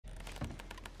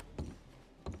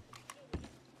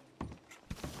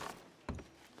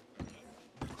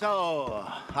So,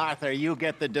 Arthur, you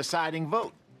get the deciding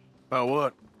vote. About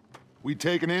what? We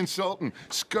take an insult and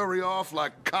scurry off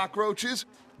like cockroaches?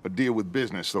 Or deal with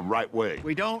business the right way?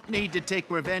 We don't need to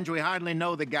take revenge. We hardly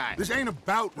know the guy. This ain't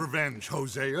about revenge,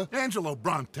 Hosea. Angelo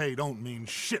Bronte don't mean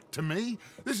shit to me.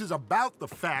 This is about the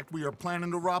fact we are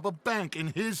planning to rob a bank in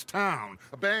his town.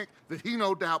 A bank that he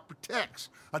no doubt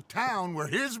protects. A town where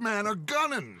his men are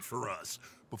gunning for us.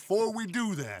 Before we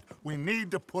do that, we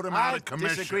need to put him out of commission.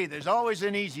 I disagree. There's always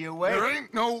an easier way. There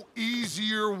ain't no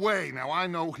easier way. Now, I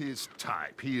know his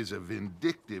type. He is a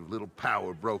vindictive little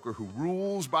power broker who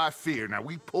rules by fear. Now,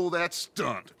 we pull that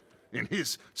stunt in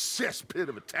his cesspit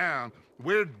of a town,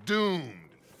 we're doomed.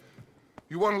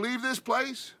 You want to leave this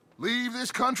place? Leave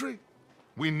this country?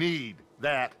 We need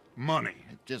that money.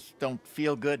 It just don't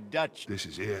feel good, Dutch. This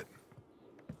is it.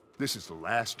 This is the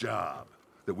last job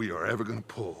that we are ever gonna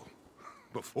pull.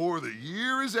 Before the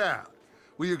year is out,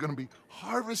 we are gonna be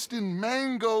harvesting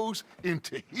mangoes in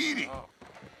Tahiti.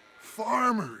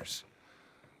 Farmers.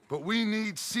 But we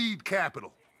need seed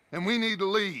capital, and we need to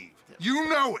leave. You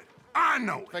know it. I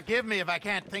know it. Forgive me if I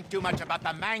can't think too much about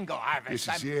the mango harvest.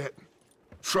 This is it.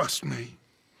 Trust me.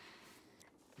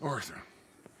 Arthur.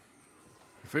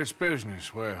 If it's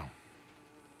business, well,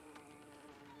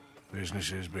 business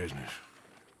is business.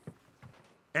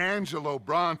 Angelo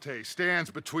Bronte stands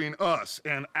between us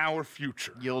and our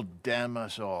future. You'll damn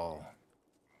us all.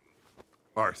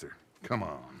 Arthur, come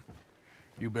on.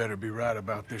 You better be right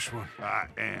about this one. I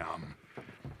am.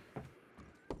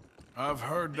 I've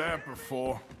heard that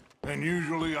before. And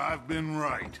usually I've been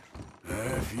right.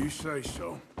 If you say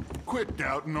so. Quit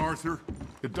doubting, Arthur.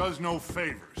 It does no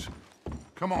favors.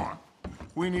 Come on.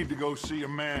 We need to go see a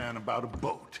man about a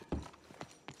boat.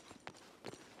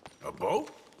 A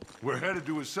boat? We're headed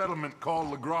to a settlement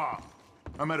called Le Gras.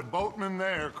 I met a boatman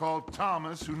there called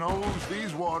Thomas who knows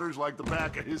these waters like the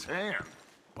back of his hand.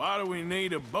 Why do we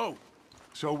need a boat?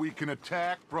 So we can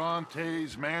attack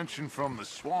Bronte's mansion from the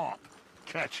swamp.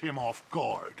 Catch him off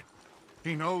guard.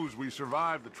 He knows we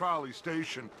survived the trolley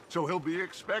station, so he'll be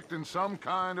expecting some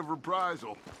kind of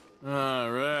reprisal.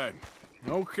 All right.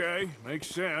 Okay, makes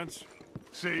sense.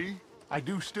 See? I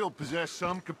do still possess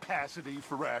some capacity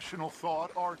for rational thought,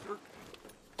 Arthur.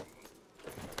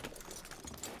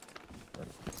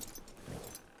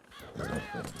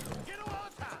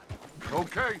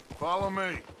 Okay, follow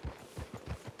me.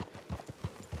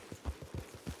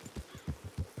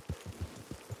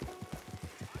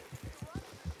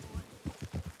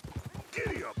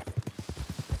 Giddy up.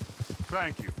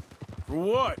 Thank you. For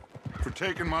what? For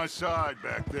taking my side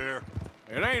back there.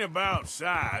 It ain't about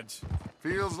sides.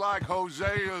 Feels like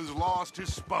Hosea's lost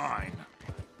his spine.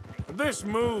 This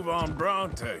move on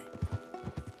Bronte,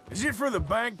 is it for the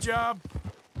bank job?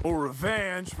 Or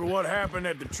revenge for what happened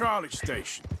at the trolley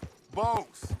station?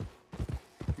 Both.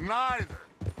 Neither.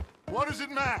 What does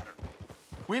it matter?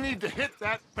 We need to hit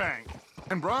that bank.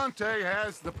 And Bronte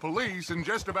has the police and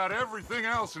just about everything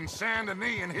else in Saint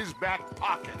Denis in his back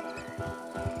pocket.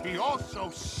 He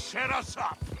also set us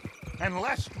up. And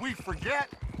lest we forget,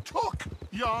 took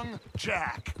young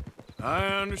Jack. I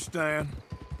understand.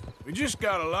 We just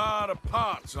got a lot of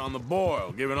pots on the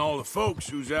boil, given all the folks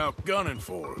who's out gunning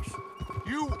for us.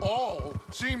 You all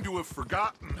seem to have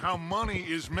forgotten how money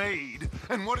is made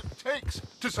and what it takes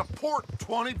to support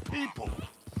 20 people.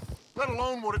 Let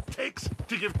alone what it takes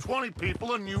to give 20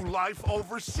 people a new life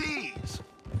overseas.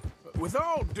 With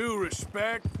all due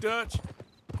respect, Dutch,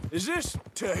 is this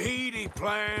Tahiti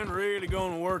plan really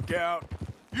gonna work out?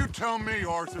 You tell me,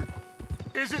 Arthur.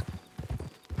 Is it?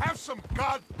 Have some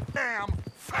goddamn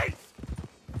faith!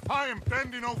 I am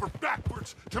bending over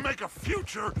backwards to make a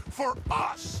future for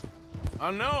us! I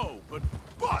know, but...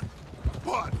 But?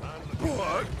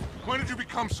 When did you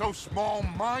become so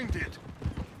small-minded?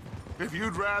 If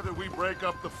you'd rather we break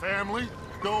up the family,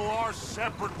 go our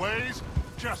separate ways,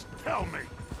 just tell me.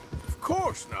 Of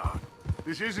course not.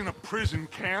 This isn't a prison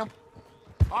camp.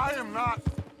 I am not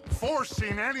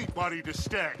forcing anybody to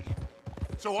stay.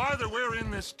 So either we're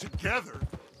in this together,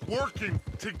 working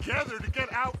together to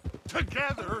get out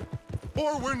together,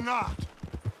 or we're not.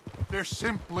 There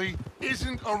simply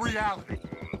isn't a reality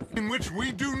in which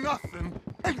we do nothing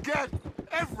and get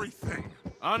everything.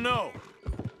 I know.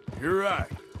 You're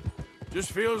right.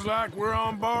 Just feels like we're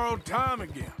on borrowed time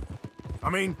again. I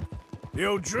mean, the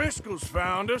O'Driscolls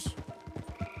found us.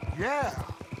 Yeah.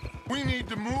 We need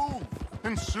to move,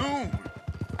 and soon.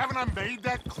 Haven't I made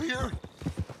that clear?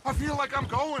 I feel like I'm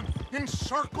going in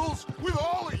circles with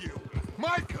all of you.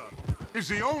 Micah is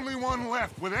the only one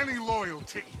left with any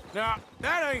loyalty. Now,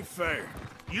 that ain't fair.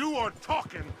 You are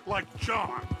talking like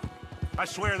John. I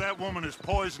swear that woman is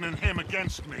poisoning him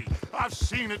against me. I've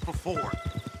seen it before.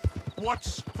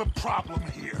 What's the problem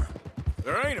here?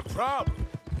 There ain't a problem.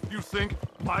 You think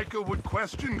Micah would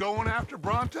question going after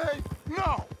Bronte?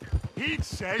 No! He'd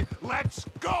say, let's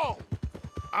go!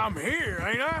 I'm here,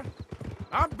 ain't I?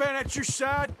 I've been at your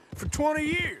side for 20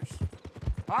 years.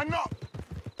 I know...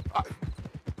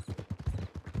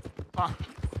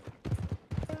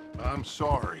 I'm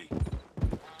sorry,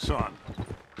 son.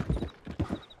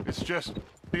 It's just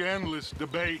the endless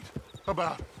debate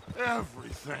about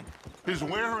everything is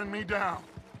wearing me down.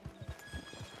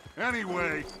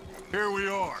 Anyway, here we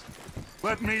are.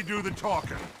 Let me do the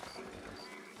talking.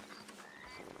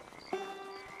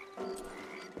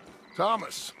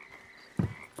 Thomas,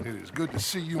 it is good to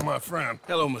see you, my friend.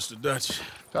 Hello, Mr. Dutch.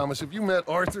 Thomas, have you met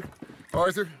Arthur?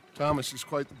 Arthur, Thomas is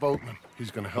quite the boatman.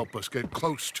 He's gonna help us get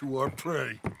close to our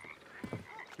prey.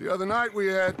 The other night we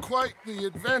had quite the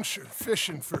adventure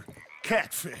fishing for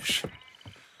catfish.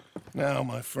 Now,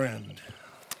 my friend,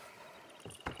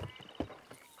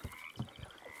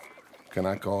 can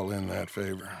I call in that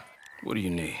favor? What do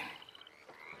you need?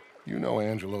 You know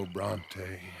Angelo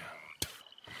Bronte.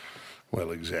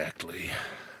 Well, exactly.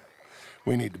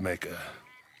 We need to make a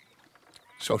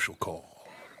social call.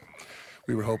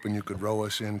 We were hoping you could row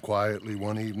us in quietly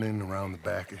one evening around the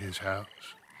back of his house.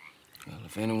 Well,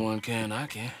 if anyone can, I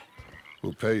can.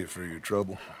 We'll pay you for your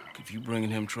trouble. If you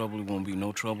bringing him trouble, it won't be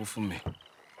no trouble for me.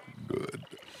 Good.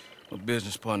 My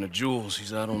business partner, Jules,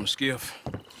 he's out on the skiff.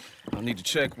 I need to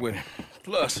check with him.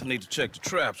 Plus, I need to check the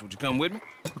traps. Would you come with me?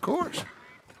 Of course.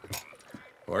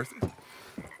 Arthur?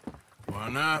 Why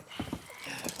not?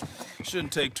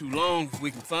 Shouldn't take too long if we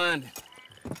can find it.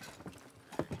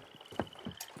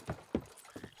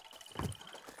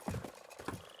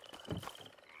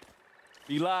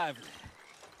 Be lively.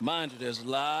 Mind you, there's a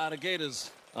lot of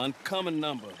gators. Uncommon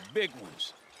number. Big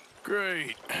ones.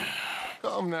 Great.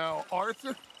 Come now,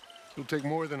 Arthur. It'll take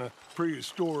more than a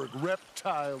prehistoric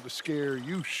reptile to scare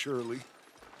you, surely.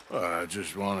 I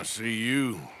just want to see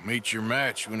you meet your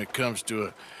match when it comes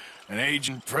to an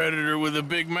aging predator with a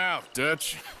big mouth,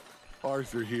 Dutch.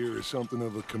 Arthur here is something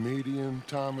of a comedian,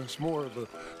 Thomas. More of a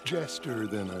jester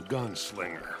than a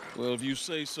gunslinger. Well, if you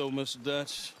say so, Mr.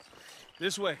 Dutch.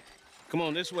 This way. Come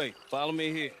on, this way. Follow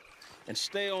me here. And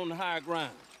stay on the higher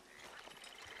ground.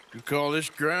 You call this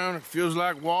ground? It feels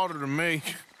like water to me.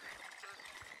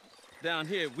 Down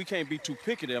here, we can't be too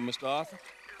picky there, Mr. Arthur.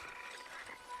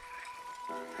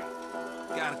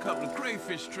 Got a couple of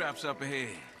crayfish traps up ahead.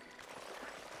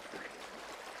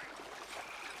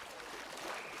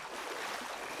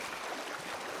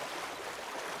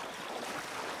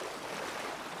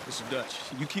 Mr. Dutch,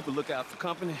 you keep a lookout for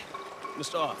company.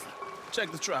 Mr. Arthur,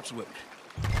 check the traps with me.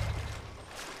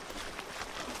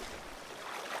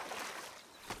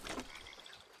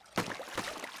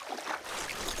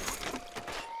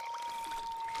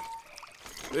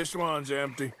 This one's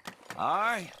empty. All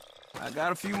right. I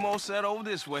got a few more set over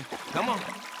this way. Come on.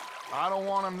 I don't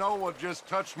want to know what just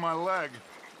touched my leg.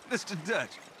 Mr.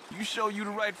 Dutch, you sure you the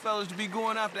right fellas to be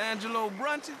going after Angelo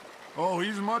Bronte? Oh,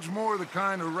 he's much more the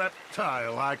kind of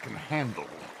reptile I can handle.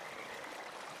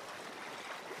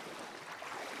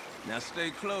 Now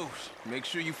stay close. Make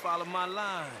sure you follow my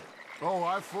line. Oh,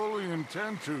 I fully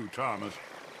intend to, Thomas.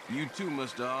 You too,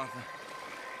 Mr. Arthur.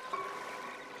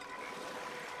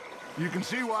 You can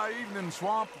see why evening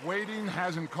swamp wading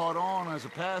hasn't caught on as a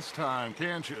pastime,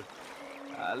 can't you?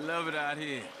 I love it out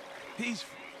here.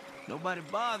 Peaceful. Nobody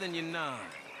bothering you none.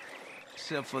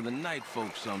 Except for the night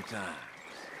folk sometimes.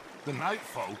 The night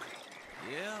folk?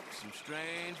 Yep, some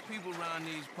strange people around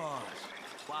these parts.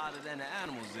 Wilder than the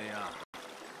animals they are.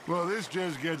 Well, this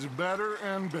just gets better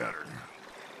and better.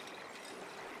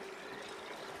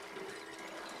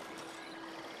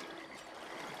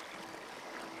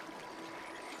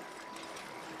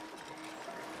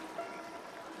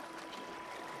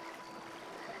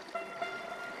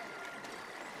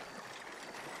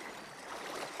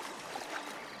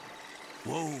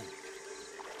 Whoa.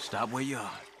 Stop where you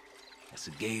are. That's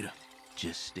a gator.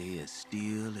 Just stay as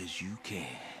still as you can.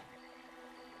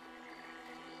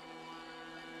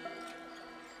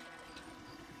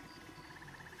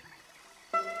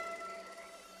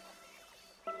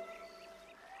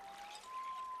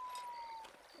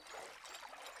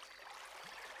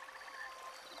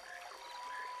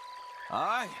 All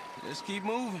right, let's keep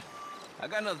moving. I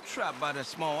got another trap by that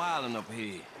small island up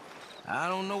here. I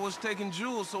don't know what's taking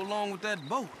Jules so long with that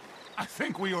boat. I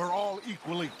think we are all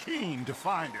equally keen to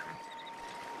find him.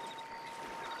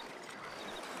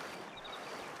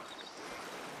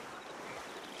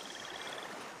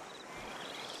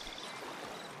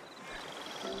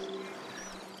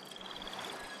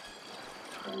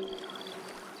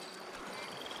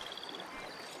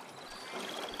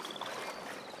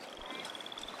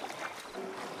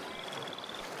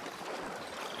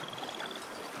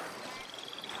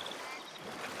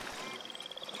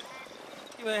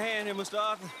 Give me a hand here, Mr.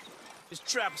 Arthur. This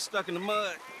trap is stuck in the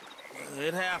mud.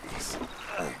 It happens.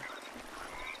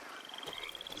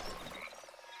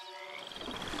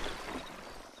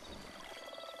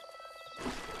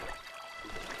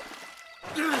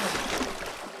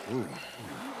 Ooh.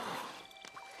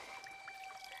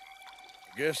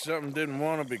 Guess something didn't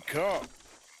want to be caught.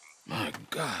 My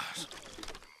gosh.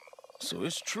 So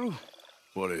it's true.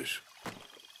 What is?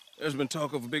 There's been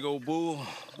talk of a big old bull,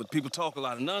 but people talk a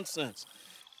lot of nonsense.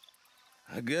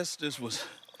 I guess this was...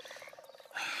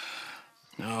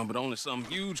 No, but only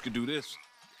something huge could do this.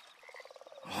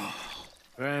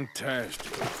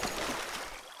 Fantastic.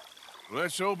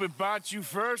 Let's hope it bites you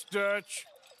first, Dutch.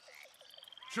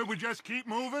 Should we just keep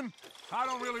moving? I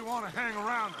don't really want to hang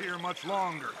around here much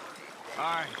longer.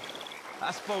 I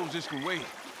suppose this can wait.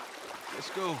 Let's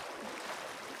go.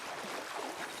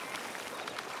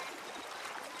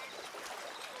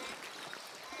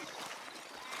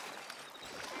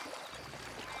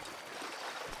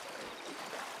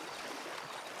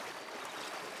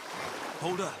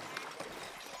 Hold up.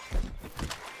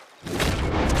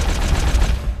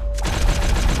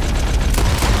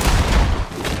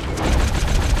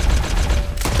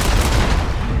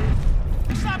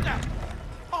 Stop that!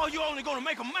 Oh, you're only gonna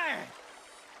make a man!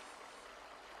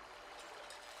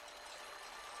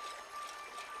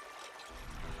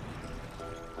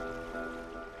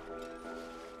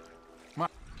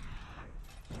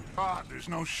 God, there's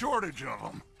no shortage of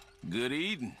them. Good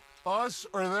eating. Us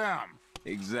or them?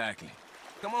 Exactly.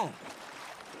 Come on.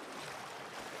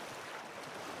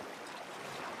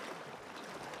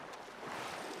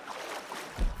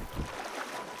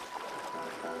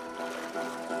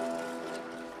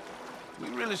 We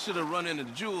really should have run into the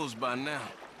jewels by now.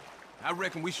 I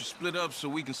reckon we should split up so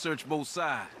we can search both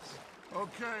sides.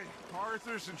 Okay,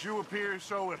 Arthur, since you appear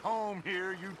so at home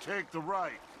here, you take the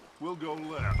right. We'll go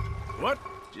left. What?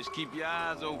 Just keep your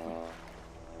eyes open.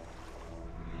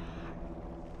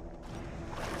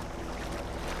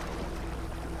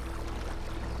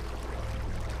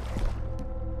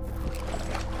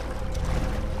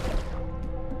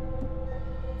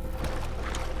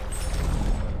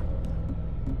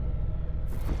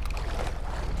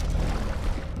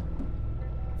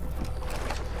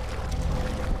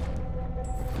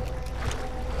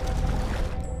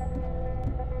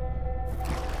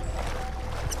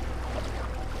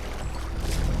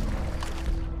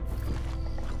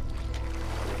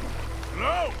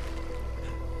 Hello?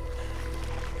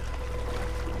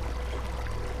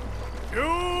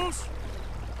 Jules?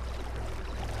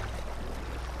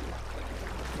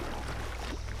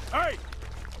 Hey!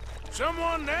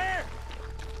 Someone there?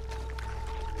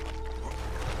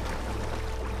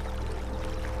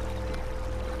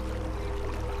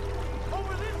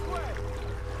 Over this way!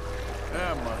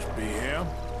 That must be him.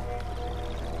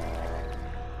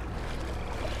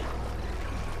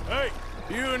 Hey,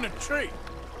 you in the tree.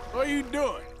 What are you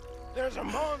doing? There's a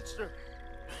monster!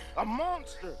 A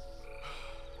monster!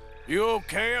 You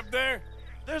okay up there?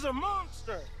 There's a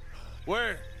monster!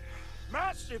 Where?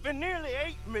 Massive, it nearly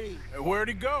ate me! Where'd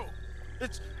he go?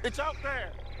 It's out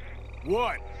there!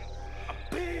 What?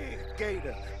 A big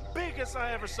gator! Biggest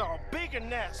I ever saw, big and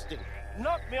nasty!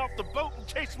 Knocked me off the boat and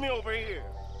chased me over here!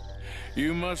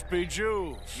 You must be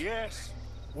Jules. Yes,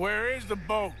 Where is the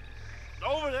boat?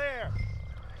 over there!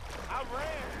 I ran!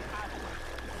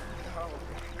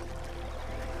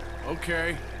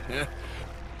 Okay. Yeah.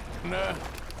 Nah.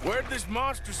 Where'd this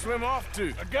monster swim off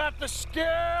to? I got the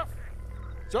skiff!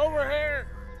 It's over here!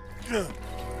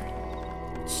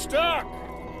 It's stuck!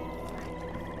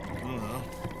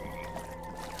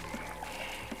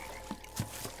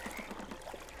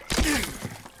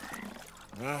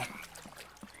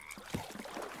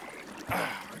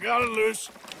 I got it loose.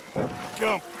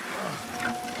 Come.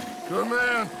 Good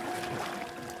man.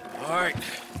 All right,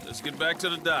 let's get back to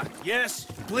the dock. Yes,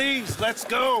 please, let's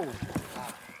go!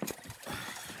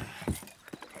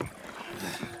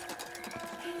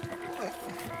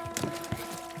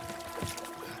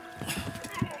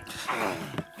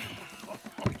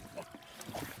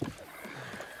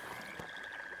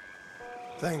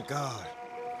 Thank God.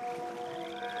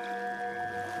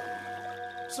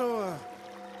 So,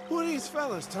 who are these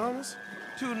fellas, Thomas?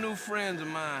 Two new friends of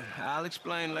mine. I'll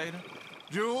explain later.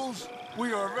 Jules,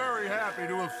 we are very happy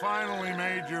to have finally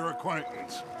made your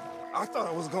acquaintance. I thought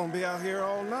I was gonna be out here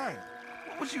all night.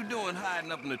 What you doing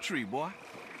hiding up in the tree, boy?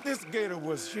 This gator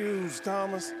was huge,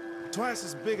 Thomas. Twice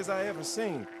as big as I ever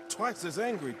seen. Twice as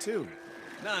angry, too.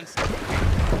 Nonsense.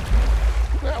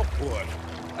 Now what?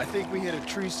 I think we hit a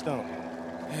tree stump.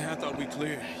 Yeah, I thought we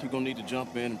cleared. You're gonna need to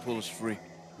jump in and pull us free.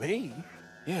 Me?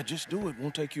 Yeah, just do it.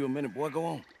 Won't take you a minute, boy. Go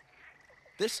on.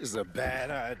 This is a bad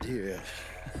idea.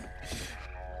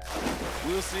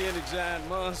 We'll see any giant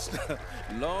monster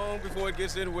long before it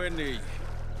gets anywhere near you.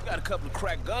 Got a couple of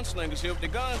crack gunslingers here with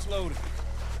their guns loaded.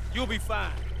 You'll be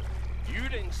fine. You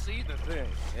didn't see the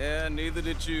thing. Yeah, neither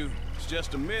did you. It's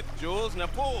just a myth, Jules. Now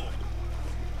pull.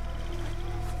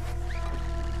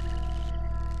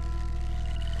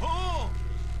 Pull!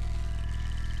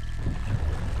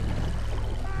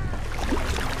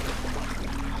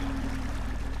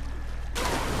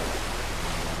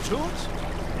 Jules?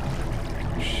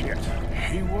 Shit.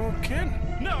 He won't kidding.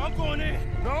 No, I'm going in.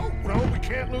 No, we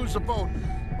can't lose the boat.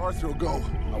 Arthur will go.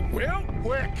 I will?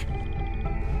 Quick!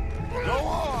 Go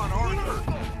on, Arthur!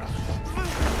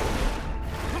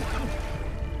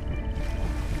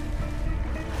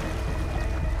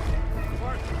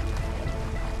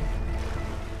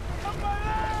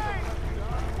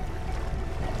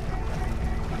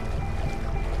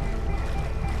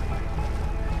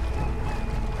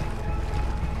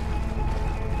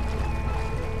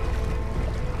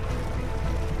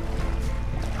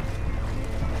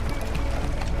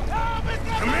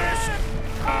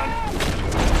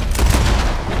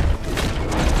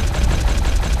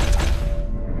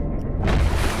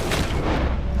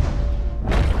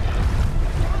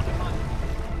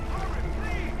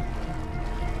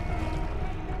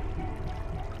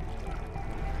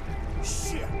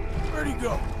 Shit! Where'd he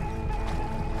go?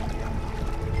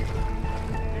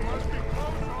 He must be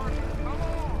close, Arthur. Come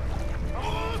on! Come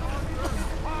on, Arthur!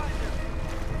 Find him!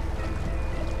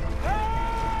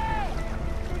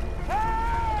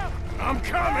 Help! I'm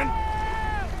coming!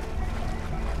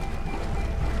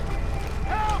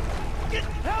 Help!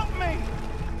 Help me!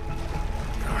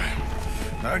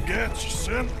 I got you,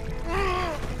 son.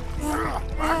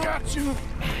 I got you.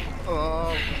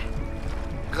 Oh,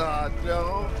 God,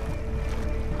 no.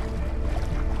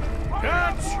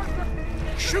 Dutch!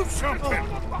 Shoot something!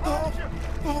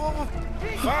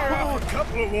 Fire off a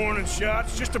couple of warning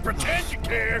shots just to pretend you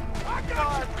care. I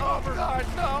got you covered. God,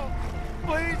 no.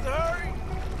 Please hurry.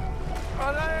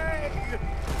 My leg.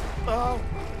 Oh,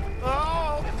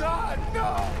 God,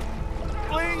 no.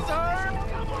 Please hurry.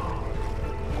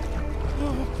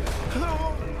 Oh,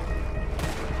 God.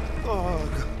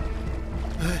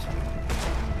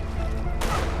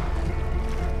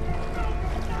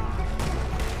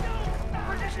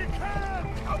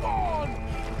 Come on!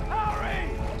 Hurry!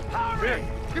 Hurry! Here,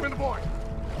 give me the boy.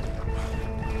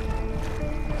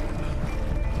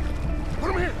 Put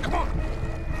him here, come on.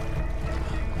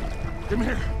 Give him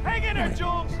here. Hang in there,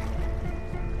 Jules!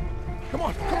 Come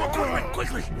on,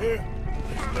 quickly. Here.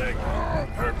 His leg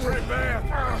hurt pretty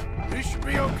bad. He should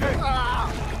be okay.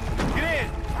 Get in!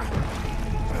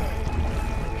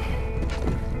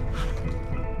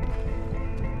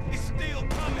 He's still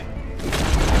coming!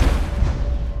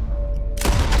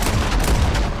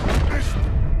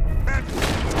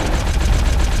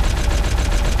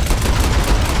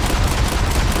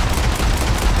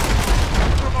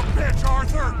 Son of a bitch,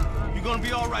 Arthur. You're gonna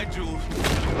be all right, Jules.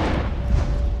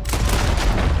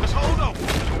 Just hold on.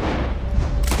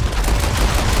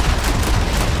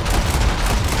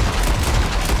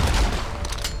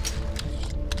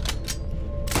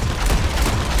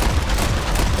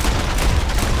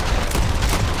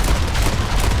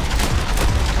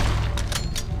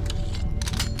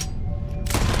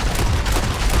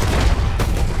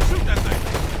 Shoot that thing.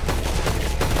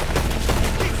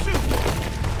 Keep shooting.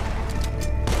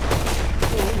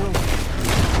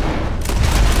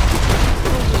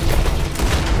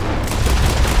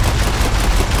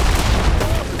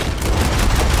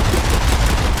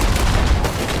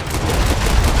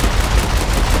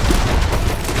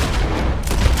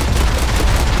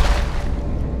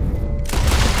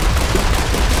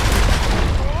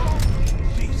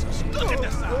 Jesus, look at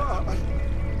this side.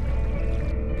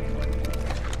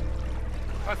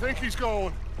 I think he's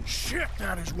going. Shit,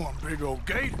 that is one big old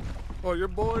gator. Oh, your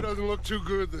boy doesn't look too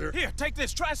good there. Here, take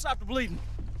this. Try and stop the bleeding.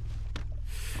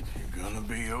 You're gonna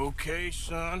be okay,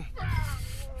 son.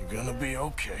 You're gonna be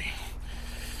okay.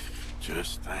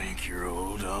 Just thank your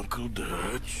old Uncle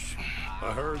Dutch.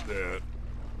 I heard that.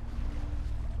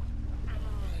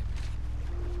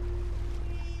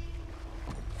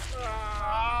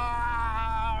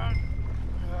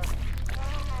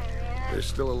 There's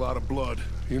still a lot of blood.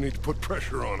 You need to put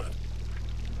pressure on it.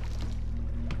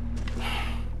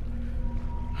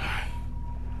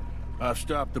 I've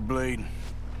stopped the bleeding.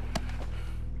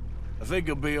 I think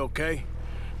he'll be okay.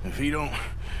 If he don't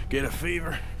get a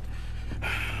fever,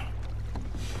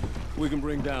 we can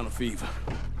bring down a fever.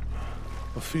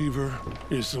 A fever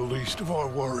is the least of our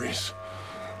worries.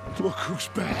 Look who's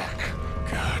back.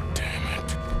 God damn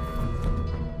it.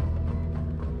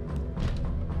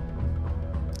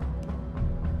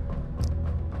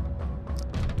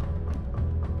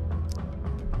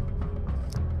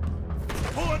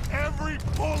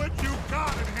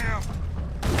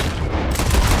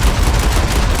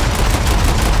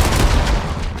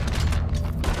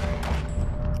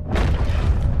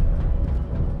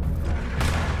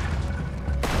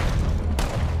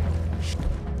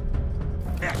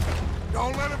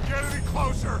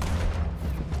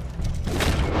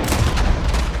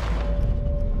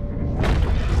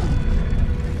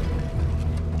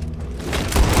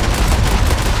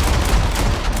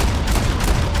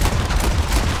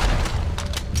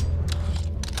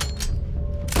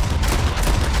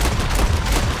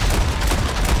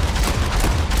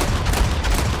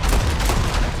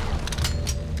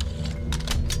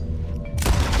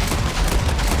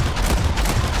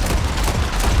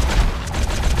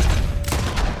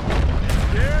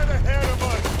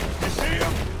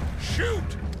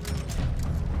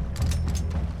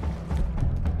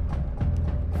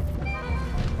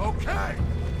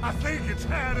 I think it's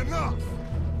had enough.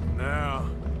 Now,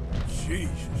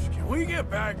 Jesus, can we get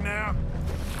back now?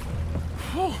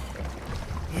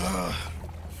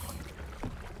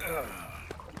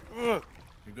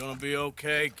 You're gonna be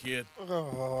okay, kid.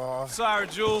 Sorry,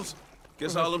 Jules.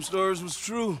 Guess all them stories was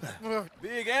true.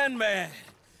 Big and mad.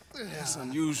 That's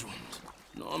unusual.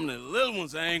 Normally the little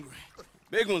ones are angry.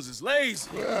 Big ones is lazy.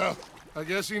 Well, I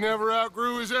guess he never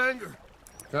outgrew his anger.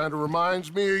 Kinda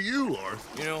reminds me of you,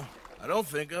 Arthur. You know, I don't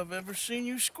think I've ever seen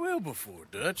you squeal before,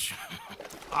 Dutch.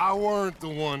 I weren't the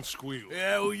one squealing.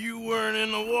 Yeah, well, you weren't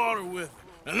in the water with him.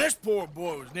 And this poor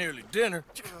boy was nearly dinner.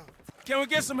 Can we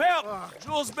get some help?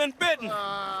 Jules been bitten.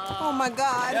 Oh my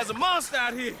God. There's a monster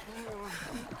out here.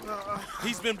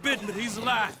 He's been bitten, but he's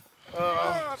alive.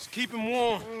 Just keep him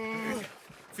warm.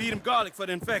 Feed him garlic for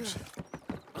the infection.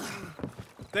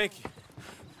 Thank you.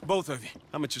 Both of you.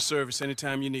 I'm at your service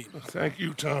anytime you need me. Thank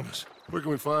you, Thomas. Where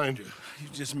can we find you? You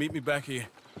just meet me back here.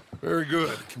 Very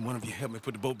good. Can one of you help me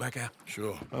put the boat back out?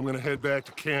 Sure. I'm gonna head back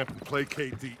to camp and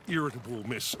placate the irritable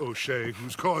Miss O'Shea,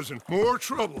 who's causing more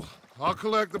trouble. I'll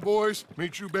collect the boys.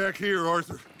 Meet you back here,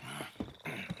 Arthur.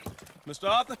 Mr.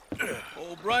 Arthur,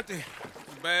 old Brunty,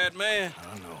 he's a bad man.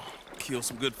 I know. Killed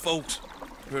some good folks.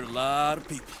 Hurt a lot of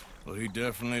people. Well, he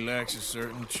definitely lacks a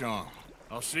certain charm.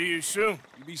 I'll see you soon.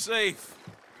 You be safe.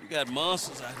 We got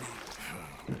monsters out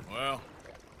here. Well,